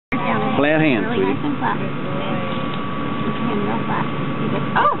flat hand, really sweetie. nice and flat. Real flat.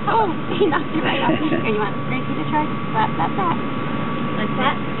 Oh, he knocked it right off. Here, you want Gracie to try? Flat. Like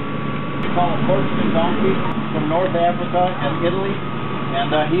that? We call a Portuguese donkey from North Africa and Italy. And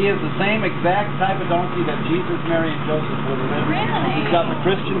he is the same exact type of donkey that Jesus, Mary, and Joseph would have ridden. Really? He's got the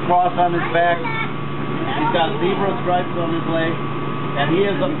Christian cross on his back. He's got zebra stripes on his leg. And he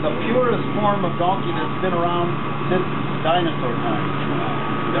is the purest form of donkey that's been around since dinosaur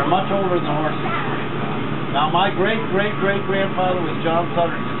times. They're much older than horses. Now, my great-great-great-grandfather was John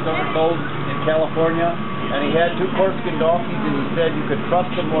Sutter. He discovered gold in California, and he had 2 Corsican donkeys, and he said you could trust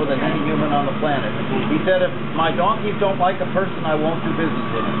them more than any human on the planet. He said, if my donkeys don't like a person, I won't do business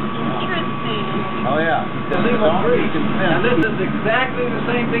with them. Interesting. Oh, yeah. He said, and this is exactly the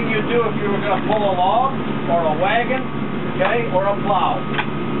same thing you'd do if you were going to pull a log, or a wagon, okay, or a plow.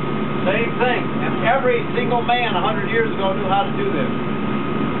 Same thing. And every single man 100 years ago knew how to do this.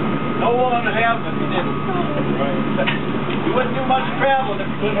 No woman would have if he didn't. Right. You wouldn't do much traveling if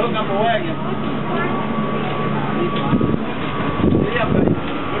you couldn't hook up a wagon. Yeah, buddy.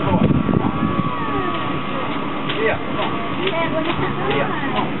 Good boy. Yeah, come on. Yeah,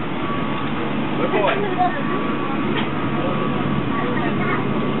 come on. Good boy.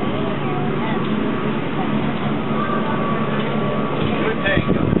 Good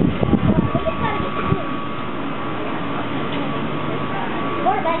Tango.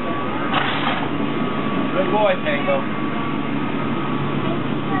 Good boy, Tango.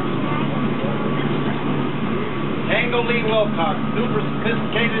 Tango Lee Wilcox, super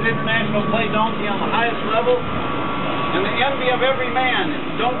sophisticated international play donkey on the highest level, and the envy of every man in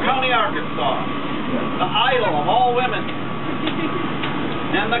Stone County, Arkansas. The idol of all women,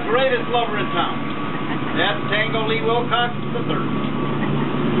 and the greatest lover in town. That's Tango Lee Wilcox III.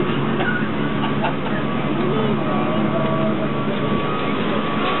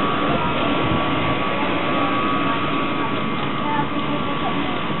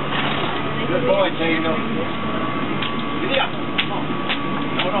 Good boy, Tango. Yeah.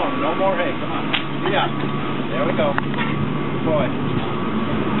 No more hay. Come on. Yeah. There we go. Good boy.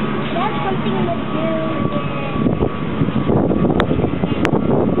 That's something to do.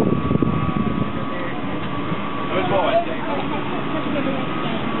 Good boy, Tango.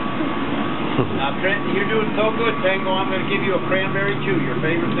 Now, you're doing so good, Tango, I'm going to give you a cranberry chew, your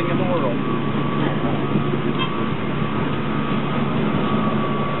favorite thing in the world.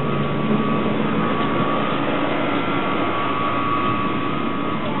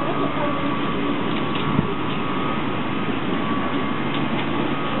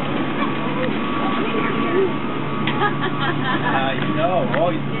 You know, oh,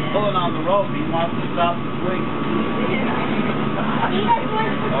 he's pulling on the rope. He wants to stop the swing.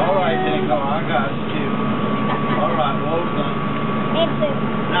 All right, Tango, I got you. All right, well done.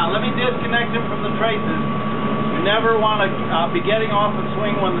 Now, let me disconnect him from the traces. You never want to be getting off the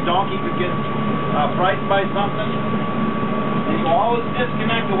swing when the donkey could get frightened by something. And you always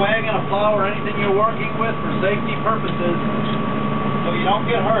disconnect a wagon, a plow, or anything you're working with for safety purposes so you don't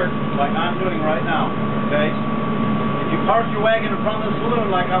get hurt like I'm doing right now, okay? If you parked your wagon in front of the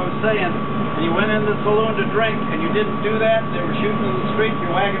saloon, like I was saying, and you went in the saloon to drink, and you didn't do that, they were shooting in the street,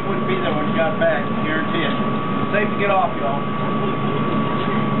 your wagon wouldn't be there when you got back, I guarantee it. It's safe to get off, y'all.